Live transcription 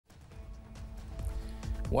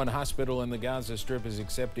One hospital in the Gaza Strip is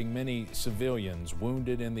accepting many civilians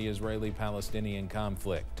wounded in the Israeli-Palestinian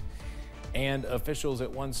conflict. And officials at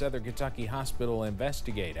one Southern Kentucky hospital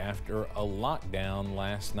investigate after a lockdown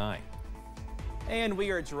last night. And we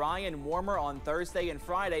are dry and warmer on Thursday and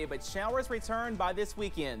Friday, but showers return by this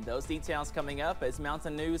weekend. Those details coming up as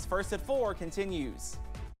Mountain News First at 4 continues.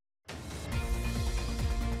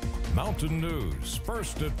 Mountain News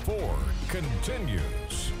First at 4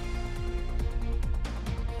 continues.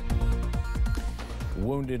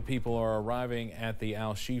 Wounded people are arriving at the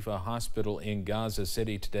Al-Shifa hospital in Gaza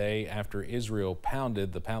City today after Israel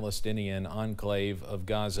pounded the Palestinian enclave of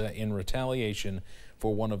Gaza in retaliation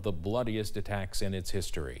for one of the bloodiest attacks in its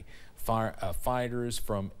history. Fighters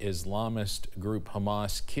from Islamist group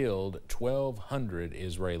Hamas killed 1,200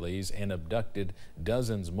 Israelis and abducted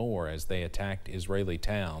dozens more as they attacked Israeli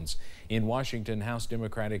towns. In Washington, House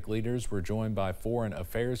Democratic leaders were joined by Foreign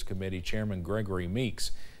Affairs Committee Chairman Gregory Meeks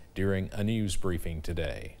during a news briefing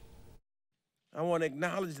today. I want to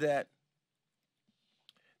acknowledge that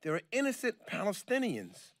there are innocent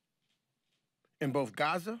Palestinians in both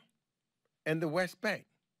Gaza and the West Bank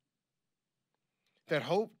that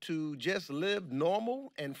hope to just live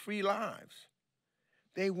normal and free lives.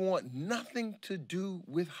 They want nothing to do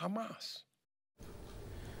with Hamas.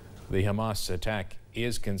 The Hamas attack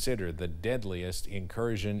is considered the deadliest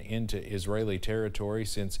incursion into Israeli territory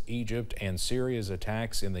since Egypt and Syria's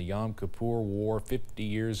attacks in the Yom Kippur War 50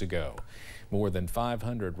 years ago. More than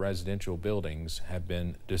 500 residential buildings have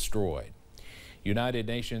been destroyed. United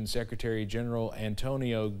Nations Secretary General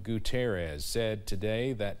Antonio Guterres said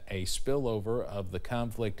today that a spillover of the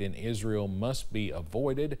conflict in Israel must be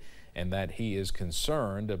avoided and that he is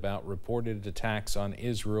concerned about reported attacks on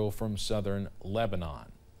Israel from southern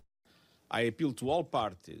Lebanon. I appeal to all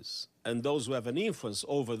parties and those who have an influence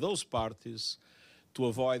over those parties to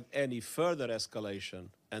avoid any further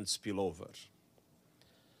escalation and spillover.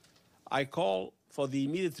 I call for the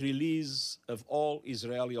immediate release of all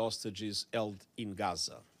Israeli hostages held in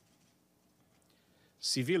Gaza.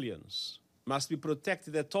 Civilians must be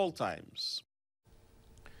protected at all times.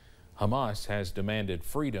 Hamas has demanded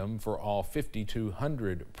freedom for all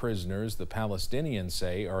 5,200 prisoners the Palestinians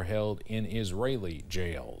say are held in Israeli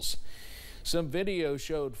jails. Some video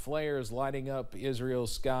showed flares lighting up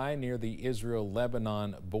Israel's sky near the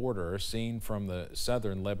Israel-Lebanon border, seen from the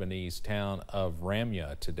southern Lebanese town of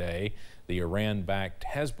Ramya today. The Iran-backed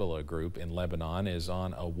Hezbollah group in Lebanon is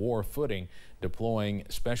on a war footing, deploying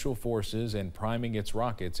special forces and priming its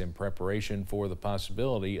rockets in preparation for the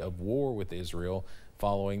possibility of war with Israel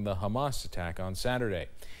following the Hamas attack on Saturday.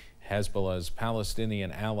 Hezbollah's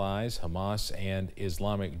Palestinian allies, Hamas and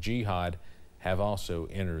Islamic Jihad, have also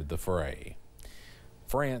entered the fray.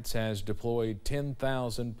 France has deployed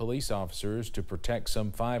 10,000 police officers to protect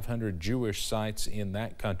some 500 Jewish sites in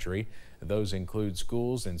that country. Those include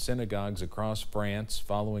schools and synagogues across France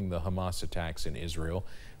following the Hamas attacks in Israel.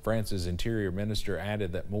 France's Interior Minister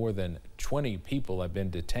added that more than 20 people have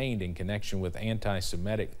been detained in connection with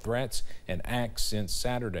anti-Semitic threats and acts since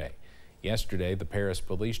Saturday. Yesterday, the Paris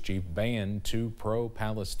police chief banned 2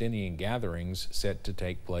 pro-Palestinian gatherings set to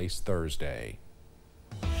take place Thursday.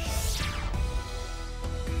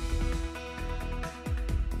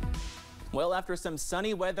 Well, after some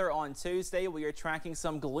sunny weather on Tuesday, we are tracking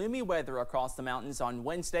some gloomy weather across the mountains on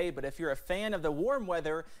Wednesday. But if you're a fan of the warm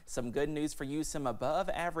weather, some good news for you. Some above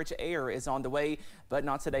average air is on the way, but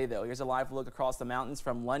not today, though. Here's a live look across the mountains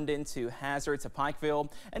from London to Hazard to Pikeville.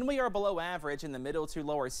 And we are below average in the middle to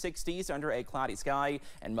lower 60s under a cloudy sky.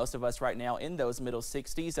 And most of us right now in those middle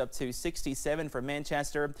 60s, up to 67 for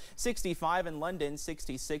Manchester, 65 in London,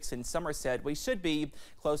 66 in Somerset. We should be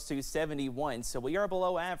close to 71. So we are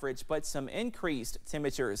below average, but some increased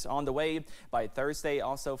temperatures on the way by Thursday,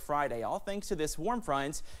 also Friday, all thanks to this warm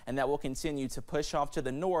front, and that will continue to push off to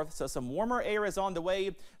the north. So some warmer air is on the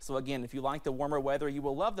way. So again, if you like the warmer weather, you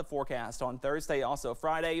will love the forecast on Thursday, also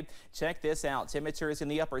Friday. Check this out. Temperatures in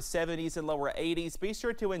the upper 70s and lower 80s. Be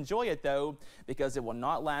sure to enjoy it though, because it will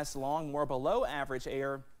not last long. More below average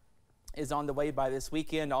air is on the way by this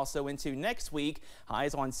weekend, also into next week.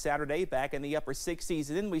 Highs on Saturday back in the upper 60s,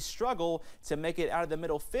 and then we struggle to make it out of the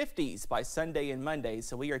middle 50s by Sunday and Monday.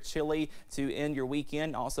 So we are chilly to end your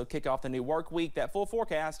weekend, also kick off the new work week. That full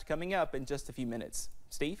forecast coming up in just a few minutes.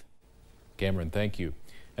 Steve? Cameron, thank you.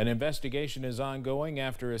 An investigation is ongoing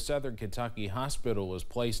after a Southern Kentucky hospital was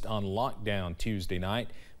placed on lockdown Tuesday night.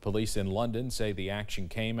 Police in London say the action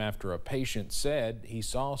came after a patient said he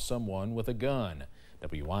saw someone with a gun.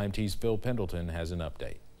 WYMT's Phil Pendleton has an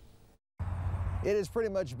update. It has pretty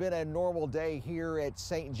much been a normal day here at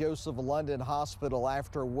St. Joseph London Hospital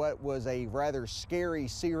after what was a rather scary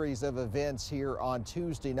series of events here on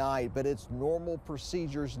Tuesday night, but it's normal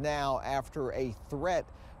procedures now after a threat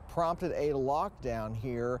prompted a lockdown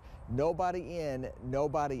here. Nobody in,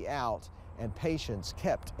 nobody out, and patients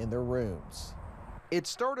kept in their rooms. It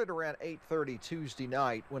started around 8:30 Tuesday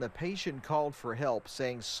night when a patient called for help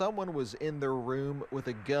saying someone was in their room with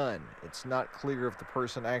a gun. It's not clear if the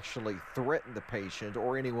person actually threatened the patient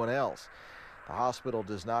or anyone else. The hospital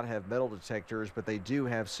does not have metal detectors, but they do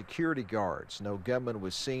have security guards. No gunman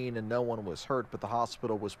was seen and no one was hurt, but the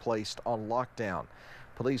hospital was placed on lockdown.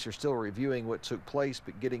 Police are still reviewing what took place,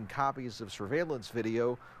 but getting copies of surveillance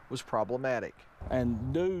video was problematic.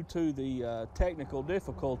 And due to the technical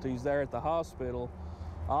difficulties there at the hospital,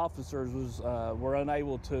 officers were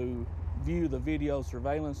unable to view the video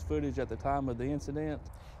surveillance footage at the time of the incident.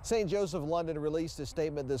 St. Joseph London released a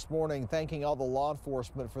statement this morning thanking all the law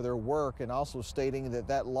enforcement for their work and also stating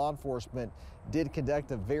that law enforcement did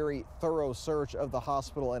conduct a very thorough search of the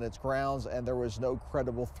hospital and its grounds, and there was no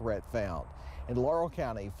credible threat found. In Laurel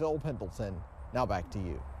County, Phil Pendleton, now back to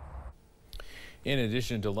you. In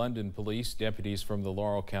addition to London police, deputies from the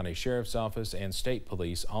Laurel County Sheriff's Office and state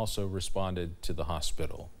police also responded to the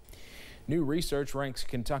hospital. New research ranks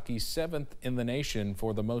Kentucky 7th in the nation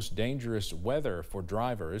for the most dangerous weather for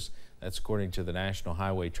drivers. That's according to the National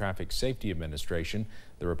Highway Traffic Safety Administration.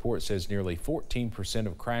 The report says nearly 14%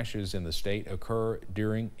 of crashes in the state occur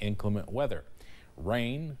during inclement weather.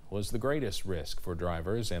 Rain was the greatest risk for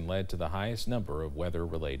drivers and led to the highest number of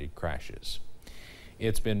weather-related crashes.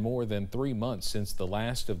 It's been more than 3 months since the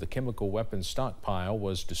last of the chemical weapons stockpile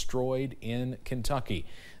was destroyed in Kentucky.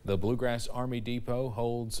 The Bluegrass Army Depot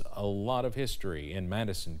holds a lot of history in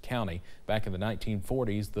Madison County. Back in the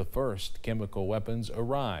 1940s, the first chemical weapons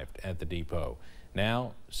arrived at the depot.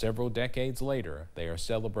 Now, several decades later, they are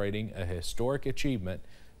celebrating a historic achievement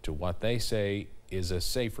to what they say is a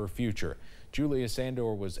safer future. Julia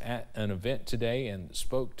Sandor was at an event today and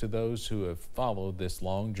spoke to those who have followed this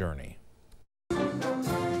long journey.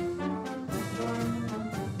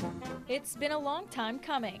 It's been a long time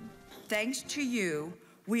coming. Thanks to you,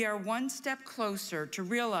 we are one step closer to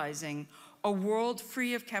realizing a world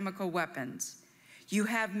free of chemical weapons. You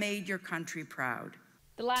have made your country proud.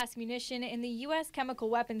 The last munition in the U.S. chemical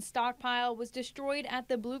weapons stockpile was destroyed at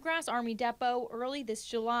the Bluegrass Army Depot early this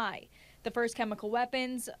July. The first chemical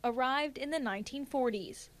weapons arrived in the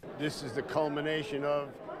 1940s. This is the culmination of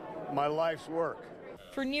my life's work.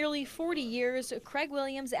 For nearly 40 years, Craig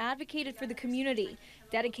Williams advocated for the community,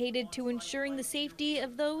 dedicated to ensuring the safety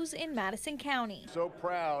of those in Madison County. So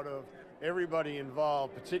proud of everybody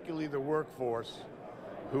involved, particularly the workforce,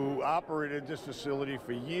 who operated this facility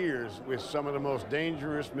for years with some of the most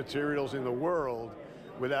dangerous materials in the world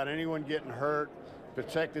without anyone getting hurt,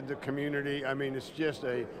 protected the community. I mean, it's just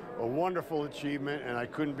a wonderful achievement, and I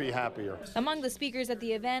couldn't be happier. Among the speakers at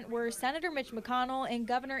the event were Senator Mitch McConnell and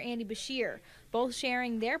Governor Andy Beshear, both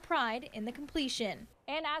sharing their pride in the completion.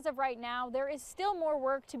 And as of right now, there is still more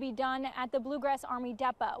work to be done at the Bluegrass Army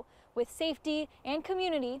Depot, with safety and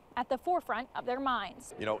community at the forefront of their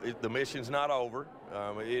minds. You know, the mission's not over.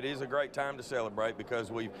 It is a great time to celebrate because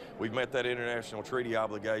we've met that international treaty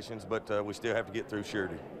obligations, but we still have to get through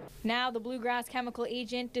surety. Now the Bluegrass Chemical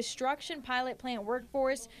Agent Destruction Pilot Plant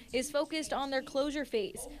workforce is focused on their closure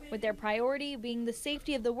phase, with their priority being the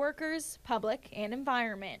safety of the workers, public, and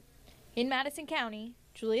environment. In Madison County,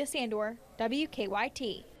 Julia Sandor,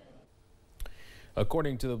 WKYT.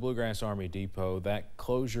 According to the Bluegrass Army Depot, that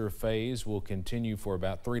closure phase will continue for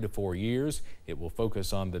about 3 to 4 years. It will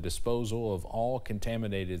focus on the disposal of all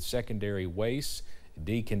contaminated secondary wastes,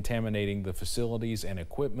 decontaminating the facilities and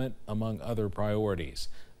equipment, among other priorities.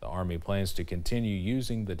 The Army plans to continue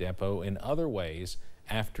using the depot in other ways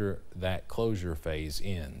after that closure phase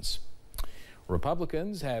ends.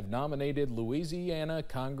 Republicans have nominated Louisiana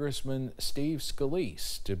Congressman Steve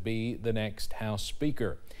Scalise to be the next House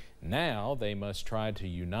Speaker. Now they must try to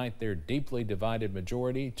unite their deeply divided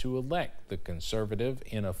majority to elect the conservative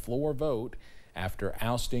in a floor vote after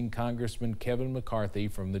ousting Congressman Kevin McCarthy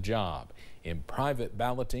from the job. In private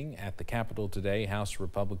balloting at the Capitol today, House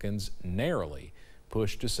Republicans narrowly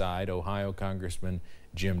pushed aside Ohio Congressman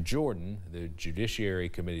Jim Jordan, the Judiciary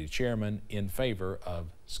Committee chairman, in favor of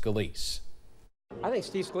Scalise. I think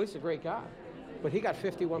Steve Scalise is a great guy, but he got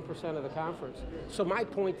 51% of the conference. So my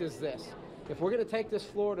point is this. If we're going to take this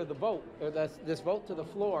floor to the vote, or this vote to the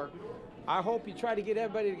floor, I hope you try to get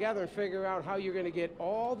everybody together and figure out how you're going to get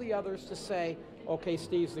all the others to say, okay,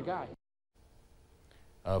 Steve's the guy.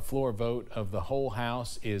 A floor vote of the whole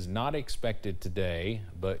House is not expected today,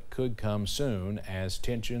 but could come soon as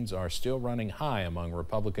tensions are still running high among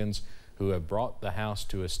Republicans who have brought the House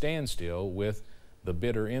to a standstill with the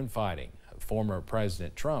bitter infighting. Former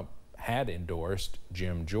President Trump had endorsed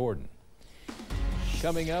Jim Jordan.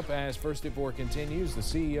 Coming up as First at 4 continues, the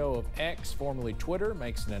CEO of X, formerly Twitter,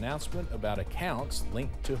 makes an announcement about accounts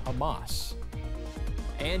linked to Hamas.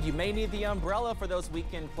 And you may need the umbrella for those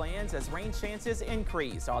weekend plans as rain chances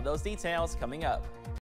increase. All those details coming up.